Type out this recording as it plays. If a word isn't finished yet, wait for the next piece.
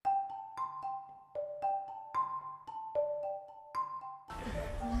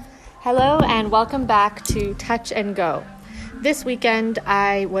Hello and welcome back to Touch and Go. This weekend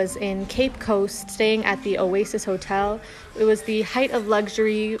I was in Cape Coast staying at the Oasis Hotel. It was the height of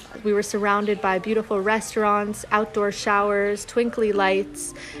luxury. We were surrounded by beautiful restaurants, outdoor showers, twinkly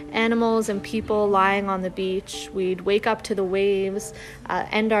lights, animals and people lying on the beach. We'd wake up to the waves,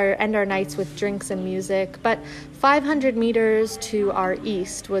 end our nights with drinks and music. But 500 meters to our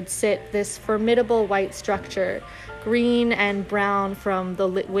east would sit this formidable white structure, green and brown from the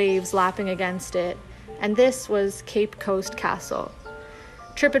waves lapping against it. And this was Cape Coast Castle.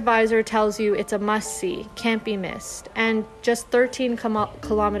 TripAdvisor tells you it's a must-see, can't be missed. And just 13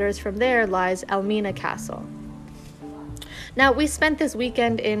 kilometers from there lies Elmina Castle. Now, we spent this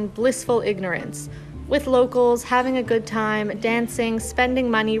weekend in blissful ignorance, with locals, having a good time, dancing,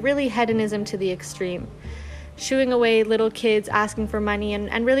 spending money, really hedonism to the extreme. Shooing away little kids asking for money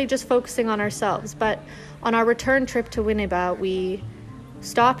and really just focusing on ourselves. But on our return trip to Winneba, we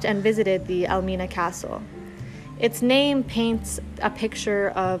stopped and visited the Elmina Castle. Its name paints a picture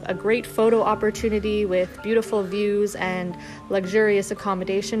of a great photo opportunity with beautiful views and luxurious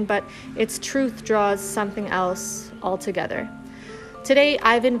accommodation, but its truth draws something else altogether. Today,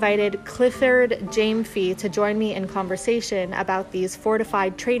 I've invited Clifford Gyamfi to join me in conversation about these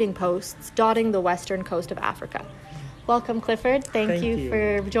fortified trading posts dotting the western coast of Africa. Welcome, Clifford. Thank you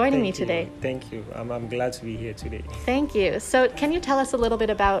for joining me today. Thank you. I'm glad to be here today. Thank you. So can you tell us a little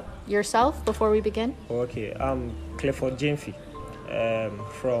bit about yourself before we begin? Okay. I'm Clifford Gyamfi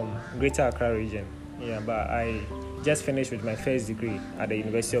from Greater Accra region. Yeah, but I just finished with my first degree at the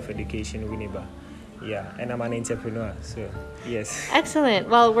University of Education, Winneba. Yeah, and I'm an entrepreneur, so yes. Excellent.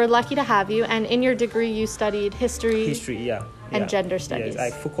 Well, we're lucky to have you. And in your degree, you studied history. And gender studies.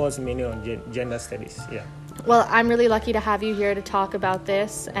 Yes, I focus mainly on gender studies, yeah. Well, I'm really lucky to have you here to talk about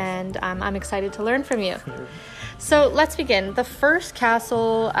this, and I'm excited to learn from you. So let's begin. The first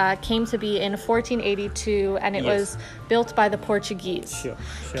castle came to be in 1482, and it was built by the Portuguese. Sure.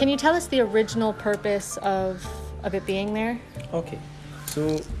 Can you tell us the original purpose of it being there? Okay.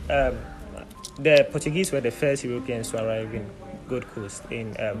 So the Portuguese were the first Europeans to arrive in Gold Coast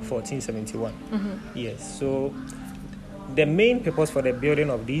in 1471. Mm-hmm. Yes. So the main purpose for the building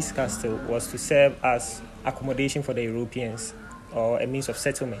of this castle was to serve as accommodation for the Europeans, or a means of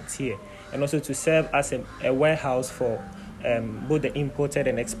settlement here, and also to serve as a warehouse for both the imported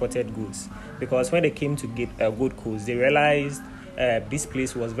and exported goods. Because when they came to get Gold Coast, they realized this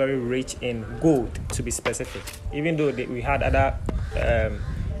place was very rich in gold, to be specific. Even though we had other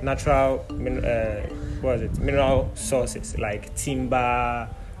natural mineral sources like timber,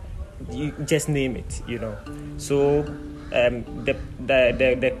 you just name it, you know. So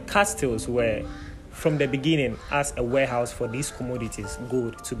the castles were from the beginning as a warehouse for these commodities,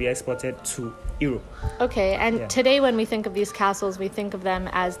 gold, to be exported to Europe. Okay, and today when we think of these castles, we think of them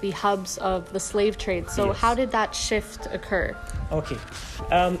as the hubs of the slave trade. So how did that shift occur? Okay,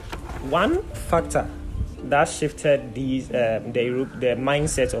 one factor that shifted the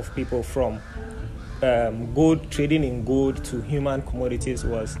mindset of people from gold, trading in gold, to human commodities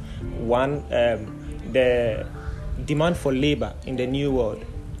was one, the demand for labor in the New World,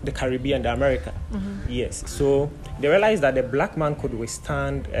 the Caribbean, the America. Mm-hmm. Yes. So they realized that the black man could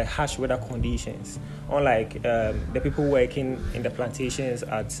withstand harsh weather conditions, unlike the people working in the plantations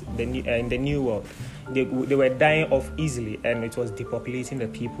in the New World. They were dying off easily, and it was depopulating the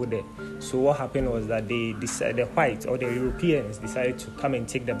people there. So what happened was that the whites or the Europeans decided to come and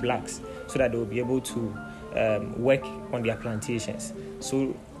take the blacks so that they would be able to work on their plantations.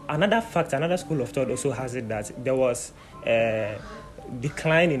 So another school of thought also has it that there was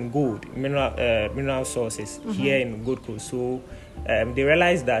decline in gold, mineral sources here in Gold Coast. So they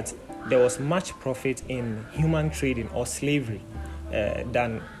realized that there was much profit in human trading or slavery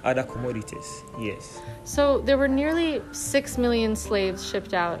than other commodities. Yes. So there were nearly 6 million slaves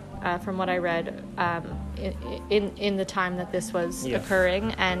shipped out, from what I read, in the time that this was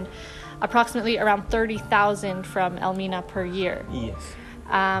occurring, and approximately around 30,000 from Elmina per year. Yes.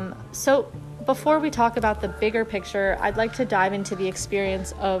 So before we talk about the bigger picture, I'd like to dive into the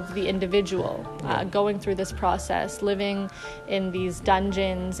experience of the individual going through this process, living in these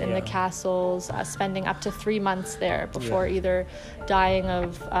dungeons, in the castles, spending up to 3 months there before either dying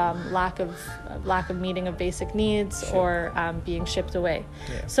of lack of meeting of basic needs or being shipped away.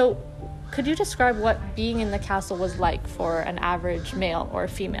 Yeah. So could you describe what being in the castle was like for an average male or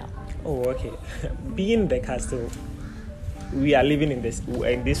female? Oh, okay. Being in the castle, we are living in this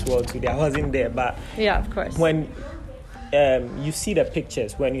world today. I wasn't there, but of course. When you see the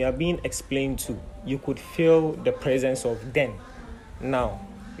pictures, when you are being explained to, you could feel the presence of then. Now,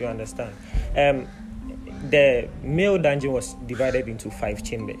 you understand. the male dungeon was divided into 5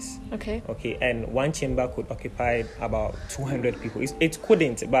 chambers. Okay. Okay, and one chamber could occupy about 200 people. It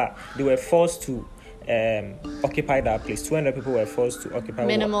couldn't, but they were forced to occupy that place. 200 people were forced to occupy.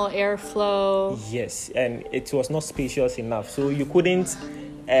 Minimal airflow. Yes, and it was not spacious enough, so you couldn't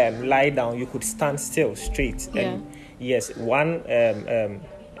lie down. You could stand still, straight. Yeah. And yes, one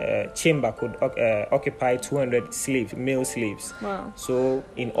chamber could occupy 200 slaves, male slaves. Wow. So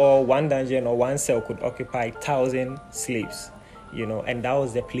in all, one dungeon or one cell could occupy 1,000 slaves, and that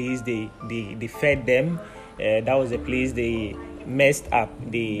was the place they fed them. That was the place they messed up.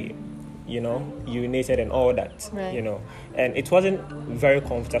 They, urinated and all that, right. And it wasn't very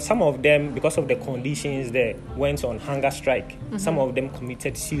comfortable. Some of them, because of the conditions there, went on hunger strike. Mm-hmm. Some of them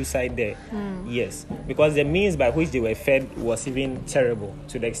committed suicide there. Yes, because the means by which they were fed was even terrible,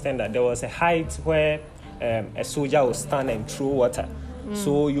 to the extent that there was a height where a soldier would stand and throw water.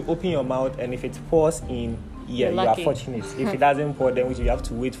 So you open your mouth, and if it pours in, you are fortunate. If it doesn't pour, then you have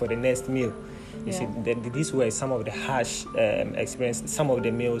to wait for the next meal. You see, these were some of the harsh experiences some of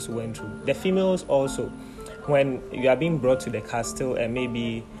the males went through. The females also, when you are being brought to the castle and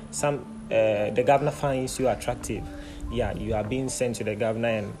maybe the governor finds you attractive, you are being sent to the governor,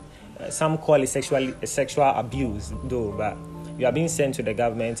 and some call it sexual abuse, though, but you are being sent to the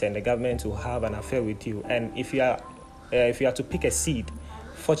government, and the government will have an affair with you. And if you are to pick a seed,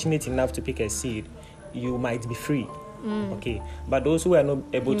 fortunate enough to pick a seed, you might be free. Okay, but those who were not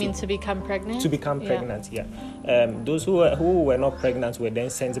able to become pregnant? To become pregnant, those who were not pregnant were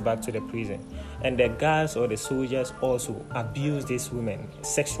then sent back to the prison. And the guards or the soldiers also abused these women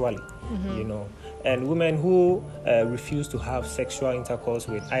sexually, And women who refused to have sexual intercourse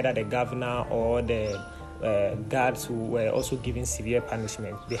with either the governor or the guards, who were also given severe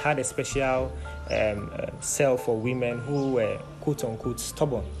punishment. They had a special cell for women who were, quote-unquote,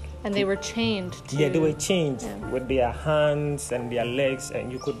 stubborn. And they were chained to... Yeah, they were chained with their hands and their legs,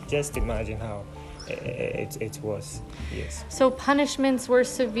 and you could just imagine how it was. Yes. So punishments were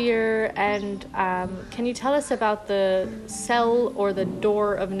severe, and can you tell us about the cell or the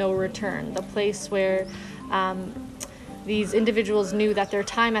door of no return, the place where these individuals knew that their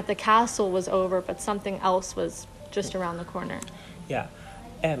time at the castle was over, but something else was just around the corner? Yeah.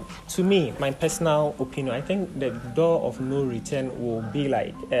 To me, my personal opinion, I think the door of no return will be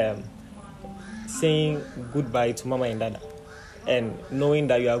like saying goodbye to Mama and Dada, and knowing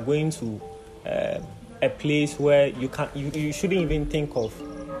that you are going to a place where you shouldn't even think of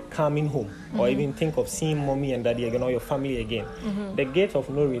coming home, or even think of seeing Mommy and Daddy again, or your family again. The gate of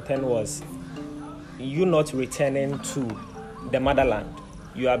no return was you not returning to the motherland.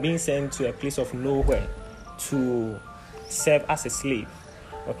 You are being sent to a place of nowhere to serve as a slave.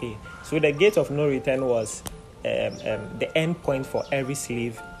 Okay, so the gate of no return was the end point for every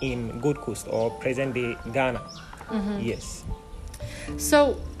slave in Gold Coast or present-day Ghana. Yes.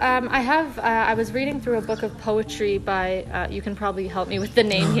 So I was reading through a book of poetry by, you can probably help me with the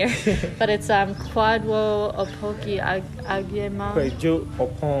name here, but it's Kwadwo Opoki Agyeman. Kwadwo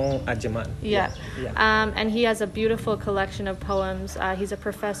Opon Agyeman. Yeah. And he has a beautiful collection of poems. He's a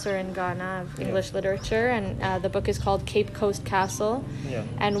professor in Ghana of English literature, and the book is called Cape Coast Castle. Yeah.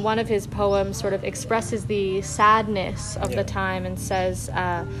 And one of his poems sort of expresses the sadness of the time and says,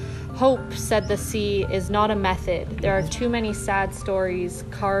 "Hope, said the sea, is not a method. There are too many sad stories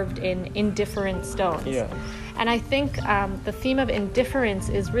carved in indifferent stones." Yeah. And I think the theme of indifference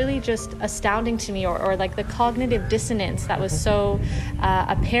is really just astounding to me, or like the cognitive dissonance that was so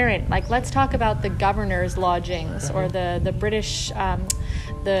apparent. Like, let's talk about the governor's lodgings, or the British,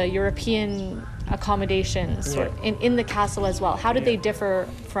 the European accommodations, or in the castle as well. How did they differ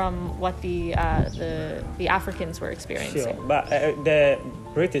from what the Africans were experiencing? Sure, but the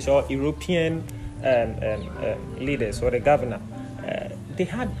British or European leaders or the governor,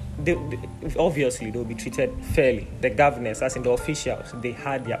 obviously they'll be treated fairly. The governors, as in the officials, they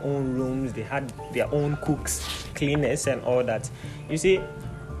had their own rooms, they had their own cooks, cleaners, and all that. You see,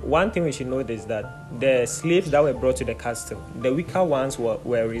 one thing we should note is that the slaves that were brought to the castle, the weaker ones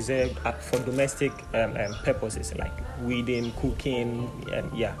were reserved for domestic purposes, like weeding, cooking, and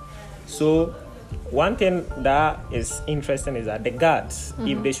So one thing that is interesting is that the guards,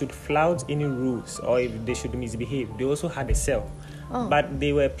 if they should flout any rules or if they should misbehave, they also had a cell. But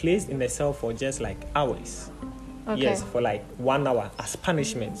they were placed in the cell for just like hours. Okay. Yes, for like 1 hour as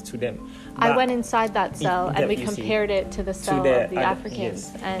punishment to them. But I went inside that cell and we compared it to the cell of the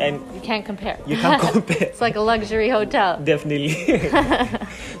Africans. Yes. And you can't compare. You can't compare. It's like a luxury hotel. Definitely.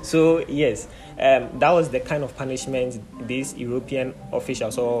 So, yes, that was the kind of punishment these European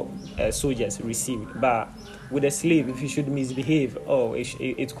officials or soldiers received. But with a slave, if you should misbehave,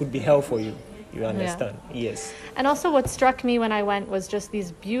 it could be hell for you. You understand? Yes. And also what struck me when I went was just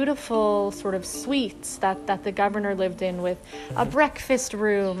these beautiful sort of suites that the governor lived in, with a breakfast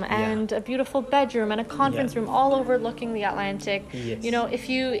room and a beautiful bedroom and a conference room all overlooking the Atlantic. Yes. You know, if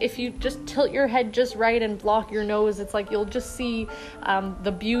you just tilt your head just right and block your nose, it's like you'll just see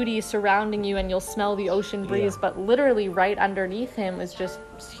the beauty surrounding you and you'll smell the ocean breeze, but literally right underneath him is just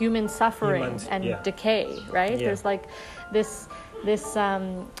human suffering and decay, right? There's like this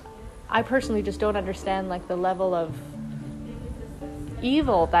I personally just don't understand like the level of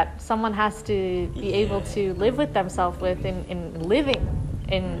evil that someone has to be able to live with themselves with in living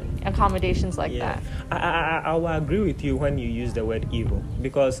in accommodations like that. I will agree with you when you use the word evil,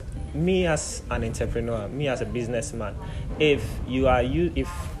 because me as an entrepreneur, me as a businessman, if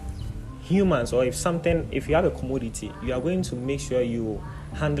humans, or if you have a commodity, you are going to make sure you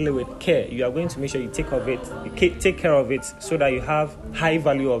handle it with care. You are going to make sure you take care of it so that you have high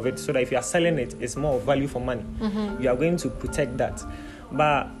value of it, so that if you are selling it, it's more value for money. You are going to protect that.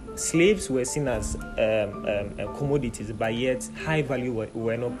 But slaves were seen as commodities, but yet high value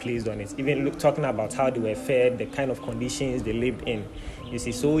were not placed on it. Even talking about how they were fed, the kind of conditions they lived in. You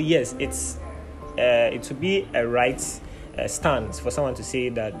see, so yes, it would be a right stance for someone to say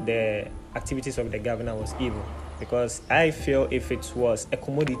that the activities of the governor was evil. Because I feel if it was a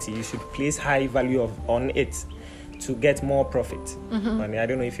commodity, you should place high value on it to get more profit. I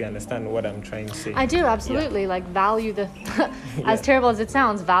don't know if you understand what I'm trying to say. I do, absolutely. Like, value the, as terrible as it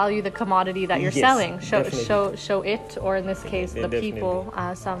sounds, value the commodity that you're selling. Show it, or in this case, the people,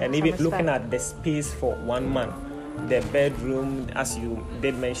 and even looking at the space for one man, the bedroom, as you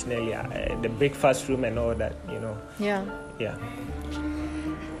did mention earlier, the breakfast room and all that, you know. Yeah.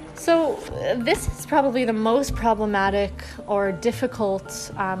 So this is probably the most problematic or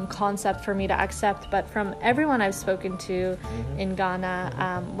difficult concept for me to accept, but from everyone I've spoken to in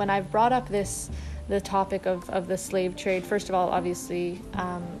Ghana, when I've brought up the topic of the slave trade, first of all, obviously,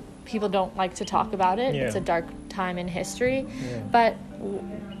 people don't like to talk about it. It's a dark time in history. But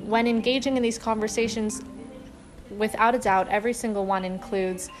when engaging in these conversations, without a doubt, every single one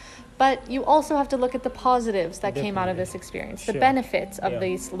includes, but you also have to look at the positives that came out of this experience, the benefits of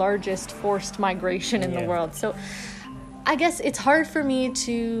this largest forced migration in the world. So I guess it's hard for me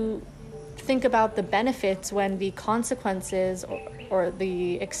to think about the benefits when the consequences or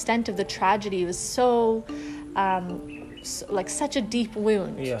the extent of the tragedy was so like such a deep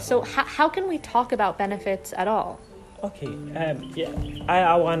wound. So how can we talk about benefits at all? Okay,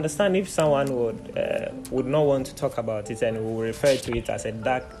 I will understand if someone would not want to talk about it and will refer to it as a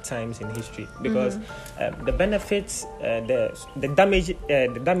dark times in history, because the benefits, the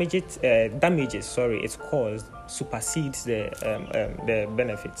damages it's caused supersedes the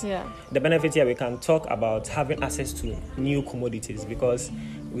benefits. The benefits here, we can talk about having access to new commodities, because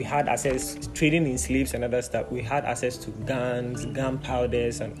we had access trading in slaves and other stuff. We had access to guns,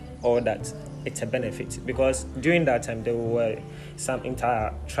 gunpowders, and all that. It's a benefit, because during that time there were some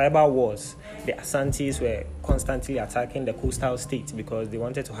inter-tribal wars. The Asantes were constantly attacking the coastal states because they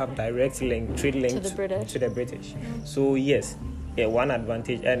wanted to have direct trade link to the British. So yes, one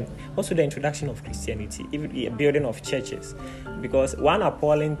advantage, and also the introduction of Christianity, even the building of churches, because one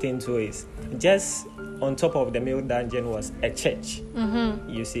appalling thing too is just on top of the male dungeon was a church.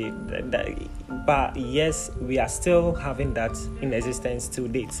 You see, but yes, we are still having that in existence to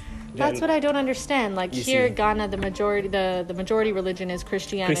date. That's what I don't understand. Like here in Ghana, the majority religion is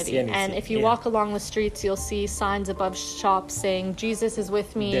Christianity. And if you walk along the streets, you'll see signs above shops saying, Jesus is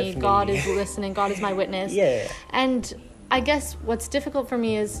with me, God is listening, God is my witness. And I guess what's difficult for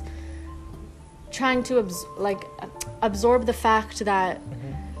me is trying to absorb the fact that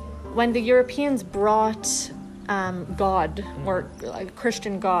when the Europeans brought God, or like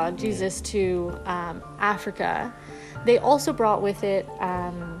Christian God, Jesus, to Africa, they also brought with it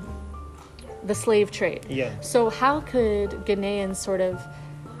the slave trade. So how could Ghanaians sort of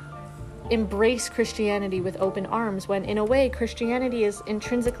embrace Christianity with open arms when, in a way, Christianity is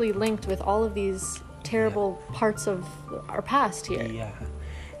intrinsically linked with all of these terrible parts of our past here?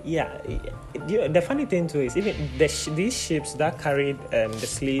 The funny thing too is, even these ships that carried the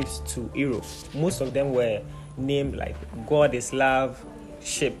slaves to Europe, most of them were named like God is love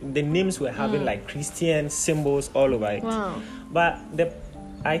ship. The names were having like Christian symbols all over it. But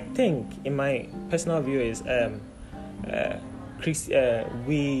I think, in my personal view, is the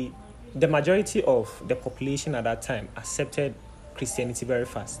majority of the population at that time accepted Christianity very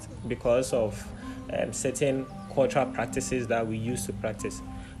fast because of certain cultural practices that we used to practice.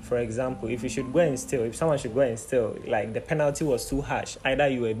 For example, if someone should go and steal, like the penalty was too harsh. Either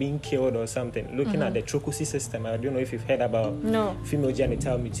you were being killed or something. Looking at the Trokusi system, I don't know if you've heard about female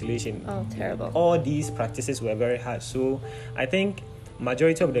genital mutilation. Oh, terrible. All these practices were very harsh. So I think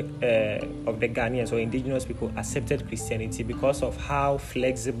majority of the Ghanaians or indigenous people accepted Christianity because of how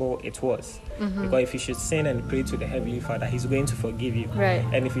flexible it was. Because if you should sin and pray to the Heavenly Father, He's going to forgive you. Right.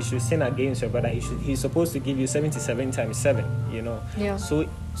 And if you should sin against your brother, He's supposed to give you 77 times 7. Yeah. So,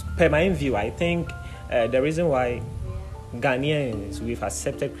 per my view, I think the reason why Ghanaians we've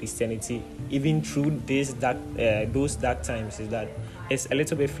accepted Christianity even through those dark times is that it's a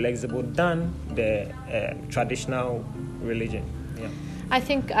little bit flexible than the traditional religion. Yeah. I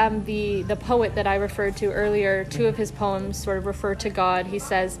think the poet that I referred to earlier, 2 of his poems sort of refer to God. He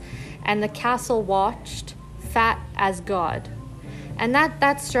says, "And the castle watched, fat as God." And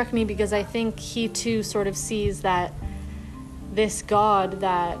that struck me because I think he too sort of sees that this God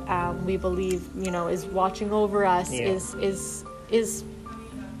that we believe, is watching over us, is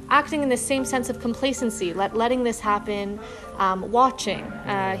acting in the same sense of complacency, letting this happen, watching.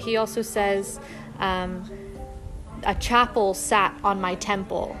 He also says, a chapel sat on my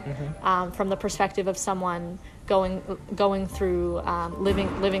temple, from the perspective of someone going through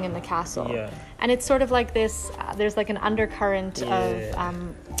living in the castle. Yeah. And it's sort of like this, there's like an undercurrent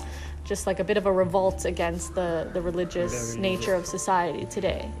of just like a bit of a revolt against the religious nature of society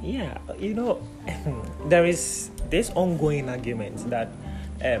today. Yeah, there is this ongoing argument that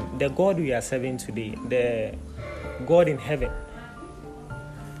the God we are serving today, the God in heaven,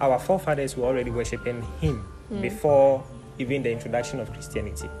 our forefathers were already worshipping Him before even the introduction of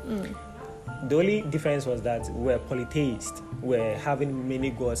Christianity. The only difference was that we're polytheists, we're having many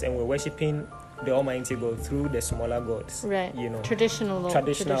gods, and we're worshipping the Almighty God through the smaller gods. Right. Traditional gods.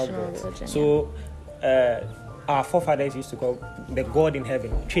 Religion, so our forefathers used to call the God in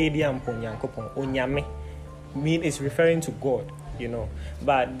heaven, Onyame, it's referring to God,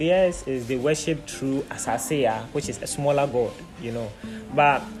 But theirs is they worship through Asasea, which is a smaller god,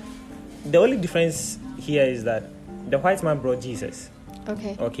 But the only difference here is that the white man brought Jesus.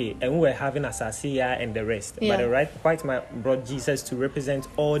 Okay, and we were having Asasea and the rest. Yeah. But the white man brought Jesus to represent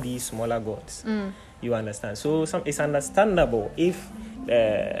all these smaller gods. You understand? So it's understandable if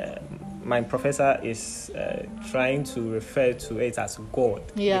my professor is trying to refer to it as God.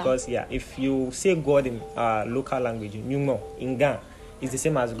 Yeah. Because, if you say God in local language, in Ghana, it's the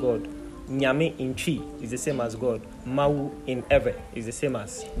same as God. Nyame in Chi is the same as God. Mau in Ewe is the same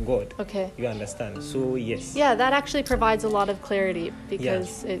as God. Okay. You understand? So, yes. Yeah, that actually provides a lot of clarity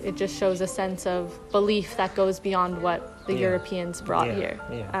because it just shows a sense of belief that goes beyond what the Europeans brought here.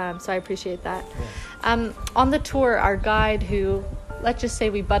 Yeah. So I appreciate that. Yeah. On the tour, our guide, who, let's just say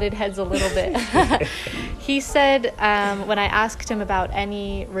we butted heads a little bit, he said when I asked him about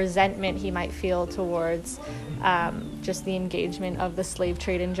any resentment he might feel towards just the engagement of the slave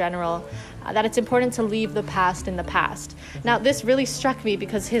trade in general, that it's important to leave the past in the past. Now, this really struck me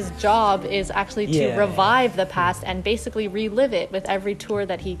because his job is actually to revive the past and basically relive it with every tour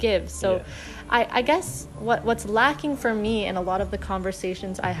that he gives. So I guess what's lacking for me in a lot of the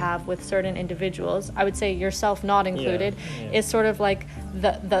conversations I have with certain individuals, I would say yourself not included, is sort of like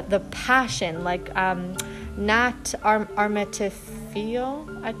the passion, like Nat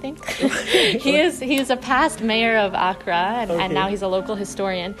Armetifio, I think. He's a past mayor of Accra, and now he's a local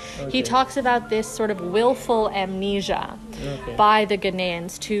historian. He talks about this sort of willful amnesia by the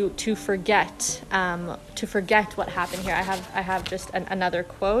Ghanaians to forget what happened here. I have just another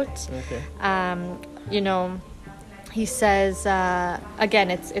quote. He says, again,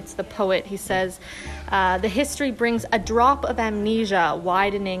 it's the poet. He says, the history brings a drop of amnesia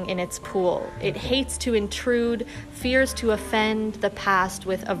widening in its pool. It hates to intrude, fears to offend the past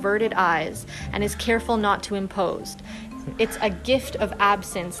with averted eyes, and is careful not to impose. It's a gift of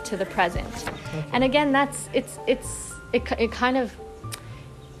absence to the present. And again, it kind of,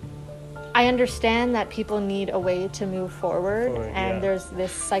 I understand that people need a way to move forward, and there's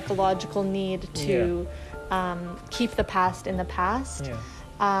this psychological need to keep the past in the past.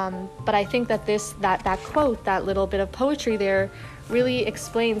 But I think that that quote, that little bit of poetry there, really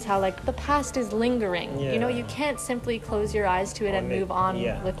explains how the past is lingering. You can't simply close your eyes to it and move on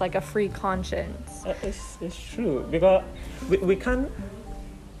with a free conscience. It's true, because we can't.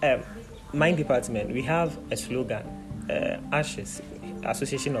 My department, we have a slogan, ASHES,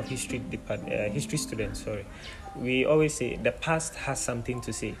 Association of History Students. We always say the past has something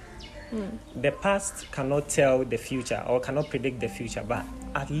to say. The past cannot tell the future or cannot predict the future, but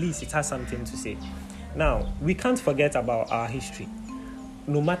at least it has something to say. Now, we can't forget about our history.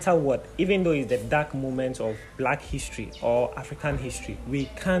 no matter what, even though it's the dark moments of Black history or African history, we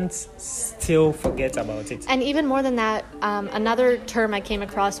can't still forget about it. And even more than that, another term I came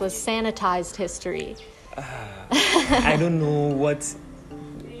across was sanitized history. I don't know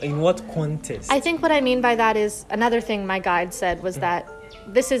in what context. I think what I mean by that is, another thing my guide said was that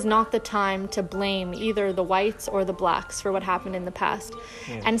this is not the time to blame either the whites or the blacks for what happened in the past.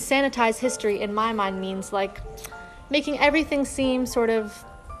 Yeah. And sanitized history, in my mind, means like making everything seem sort of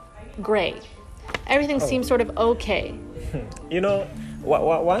gray. Everything seems sort of okay. You know,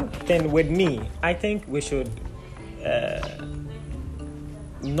 one thing with me, I think we should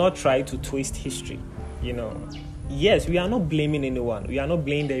not try to twist history. You know, yes, we are not blaming anyone. We are not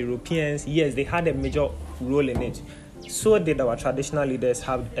blaming the Europeans. Yes, they had a major role in it. So did our traditional leaders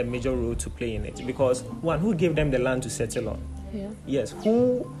have a major role to play in it. Because one, who gave them the land to settle on? Yeah. Yes,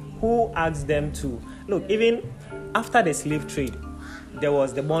 who asked them to look? Even after the slave trade, there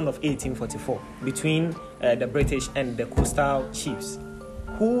was the bond of 1844 between the British and the coastal chiefs.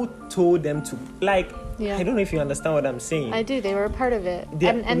 Who told them to, like, I don't know if you understand what I'm saying. I do. They were a part of it.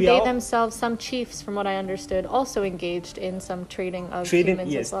 And they themselves, some chiefs, from what I understood, also engaged in some trading of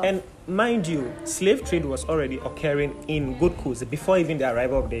humans as well. And mind you, slave trade was already occurring in Gold Coast before even the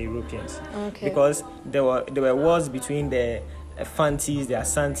arrival of the Europeans. Okay. Because there were wars between the Fantis, the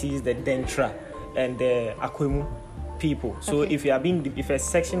Asantis, the Dentra, and the Akwemu people. So if a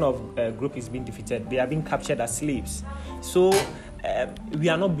section of a group is being defeated, they are being captured as slaves. So we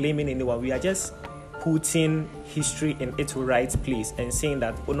are not blaming anyone. We are just putting history in its right place and saying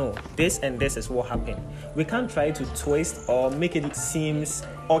that, oh no, this and this is what happened. We can't try to twist or make it seem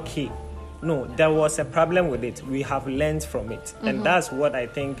okay. No, there was a problem with it. We have learned from it. And that's what I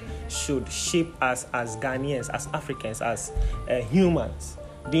think should shape us as Ghanaians, as Africans, as humans,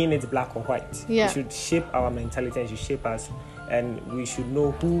 being it black or white. Yeah. It should shape our mentality and should shape us, and we should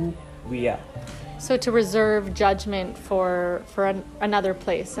know who we are. So to reserve judgment for another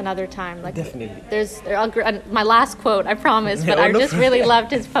place, another time. Like, definitely. There's my last quote, I promise, but I just really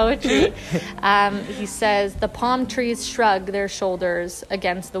loved his poetry. He says, "The palm trees shrug their shoulders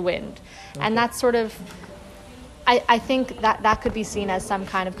against the wind." And that's sort of, I think that could be seen as some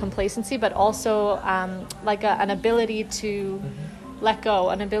kind of complacency, but also like an ability to let go,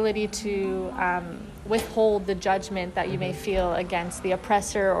 an ability to withhold the judgment that you may feel against the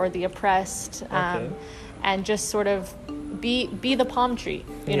oppressor or the oppressed, and just sort of be the palm tree,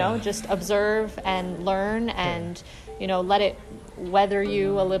 you know, just observe and learn and, you know, let it weather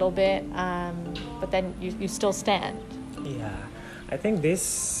you a little bit, but then you still stand. Yeah, I think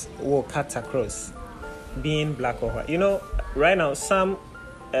this will cut across being black or white. You know, right now,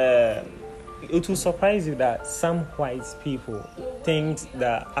 it will surprise you that some white people think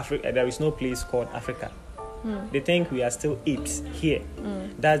that there is no place called Africa. They think we are still apes here.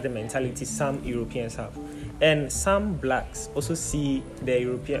 That's the mentality some Europeans have. And some blacks also see the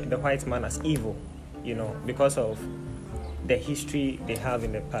white man as evil, you know, because of the history they have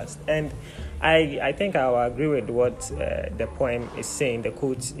in the past. And I think I will agree with what the poem is saying, the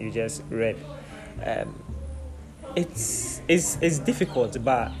quote you just read. It's difficult,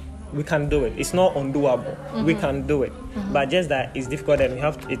 but we can do it. It's not undoable. We can do it. But just that it's difficult and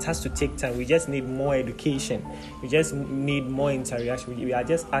it has to take time. We just need more education. We just need more interaction. We are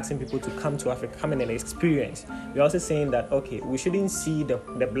just asking people to come to Africa, come in and experience. We're also saying that, okay, we shouldn't see the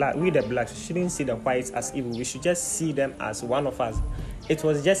blacks, we shouldn't see the whites as evil. We should just see them as one of us. It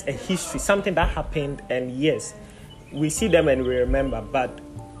was just a history, something that happened, and yes, we see them and we remember, but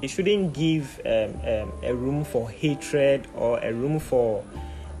it shouldn't give a room for hatred or a room for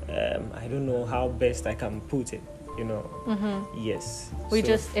I don't know how best I can put it, you know. Yes.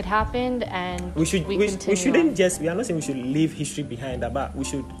 It happened, and we shouldn't we are not saying we should leave history behind, but we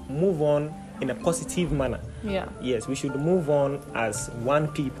should move on in a positive manner. Yeah. Yes, we should move on as one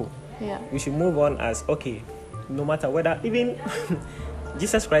people. Yeah. We should move on as, okay, no matter whether, even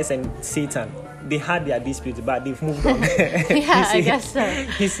Jesus Christ and Satan, they had their disputes, but they've moved on. Yeah, I guess so.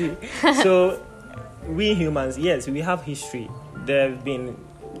 You see. So we humans, yes, we have history. There have been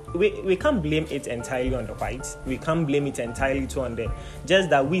we can't blame it entirely on the whites. We can't blame it entirely on them. Just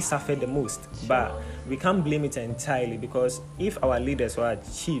that we suffered the most. But we can't blame it entirely, because if our leaders or our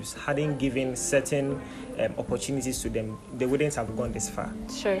chiefs hadn't given certain opportunities to them, they wouldn't have gone this far.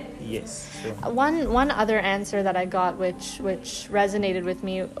 Sure. Yes. So. One other answer that I got, which resonated with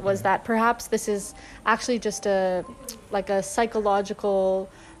me, was that perhaps this is actually just a psychological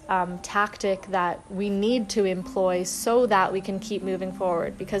tactic that we need to employ so that we can keep moving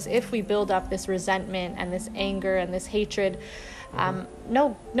forward. Because if we build up this resentment and this anger and this hatred,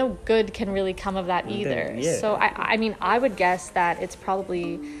 no good can really come of that either. So I mean, I would guess that it's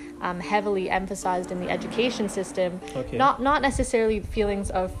probably heavily emphasized in the education system. Not necessarily feelings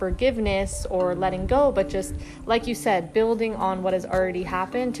of forgiveness or letting go, but just, like you said, building on what has already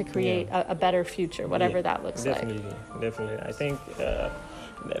happened to create a better future, whatever that looks like. Definitely. I think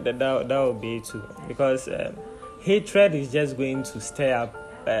that would be it too, because hatred is just going to stir up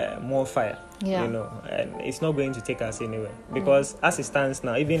more fire. And it's not going to take us anywhere, because as it stands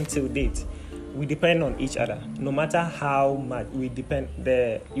now, even till date, we depend on each other. No matter how much we depend,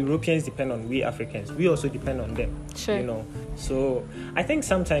 the Europeans depend on we Africans. We also depend on them. So I think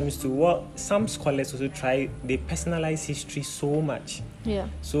sometimes to what some scholars also try, they personalize history so much.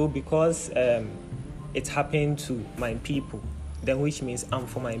 So because it happened to my people, then which means I'm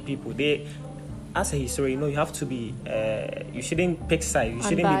for my people. They, as a historian, you have to be, you shouldn't pick sides, you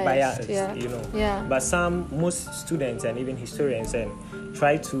shouldn't be biased, But most students and even historians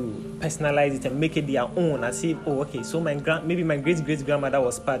try to personalize it and make it their own, as if, so maybe my great-great-grandmother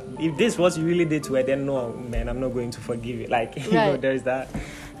was part. If this was you really did to her, then no, man, I'm not going to forgive it. There's that.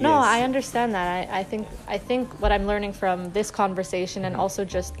 No, I understand that. I think what I'm learning from this conversation, and also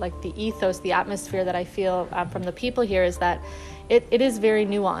just like the ethos, the atmosphere that I feel from the people here, is that it is very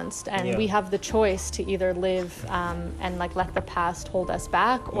nuanced, and we have the choice to either live and let the past hold us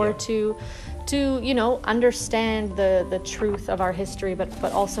back, or to understand the truth of our history,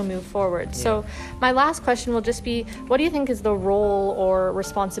 but also move forward. So my last question will just be, what do you think is the role or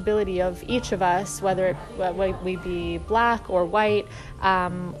responsibility of each of us, whether we be black or white,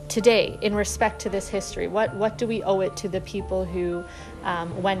 today in respect to this history? What do we owe it to the people who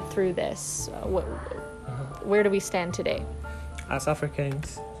went through this? Where do we stand today? As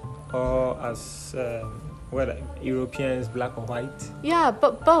Africans, or as whether Europeans, black or white? Yeah,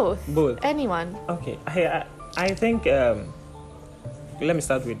 but both. Anyone. Okay. I think, let me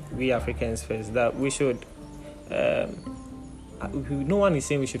start with we Africans first, that we should, no one is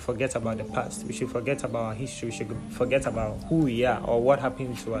saying we should forget about the past. We should forget about our history. We should forget about who we are or what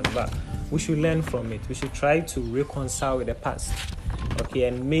happened to us. But we should learn from it. We should try to reconcile with the past,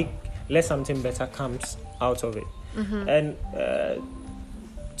 and let something better comes out of it. And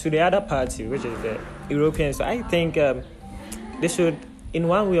to the other party, which is the Europeans, I think they should, in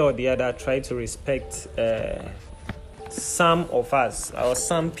one way or the other, try to respect some of us or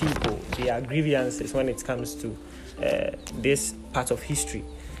some people, their grievances when it comes to this part of history.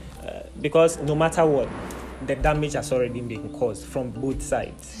 Because no matter what, the damage has already been caused from both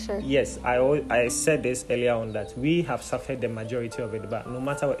sides. Yes, I said this earlier on, that we have suffered the majority of it, but no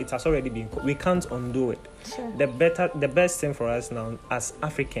matter what, it has already been we can't undo it. The best thing for us now, as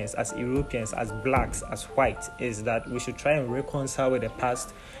Africans, as Europeans, as blacks, as white, is that we should try and reconcile with the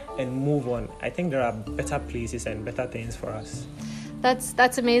past and move on. I think there are better places and better things for us.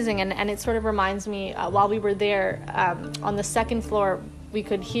 That's amazing, and it sort of reminds me, while we were there, on the second floor, we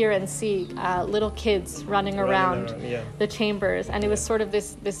could hear and see little kids running around the chambers, and it was sort of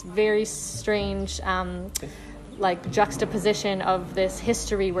this very strange juxtaposition of this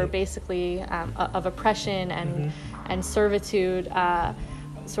history where basically of oppression and servitude,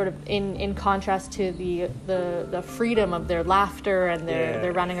 sort of in contrast to the freedom of their laughter and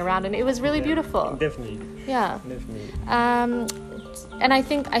their running around, and it was really beautiful. Definitely. And I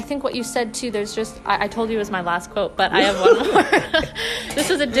think what you said too, there's just, I told you it was my last quote, but I have one more. This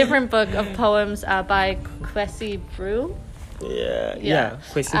was a different book of poems by Kwesi Brew. A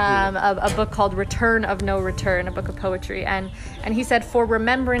book called Return of No Return, a book of poetry, and he said, "For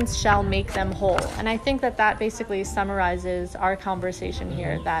remembrance shall make them whole." And I think that basically summarizes our conversation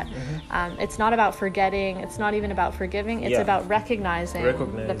here, that it's not about forgetting, it's not even about forgiving, it's about recognizing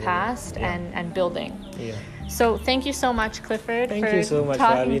the past and building. So thank you so much, Clifford, for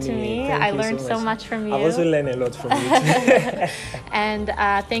talking to me. I learned so much from you. I also learned a lot from you too. And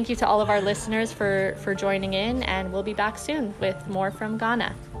thank you to all of our listeners for joining in, and we'll be back soon with more from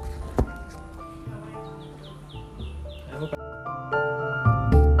Ghana.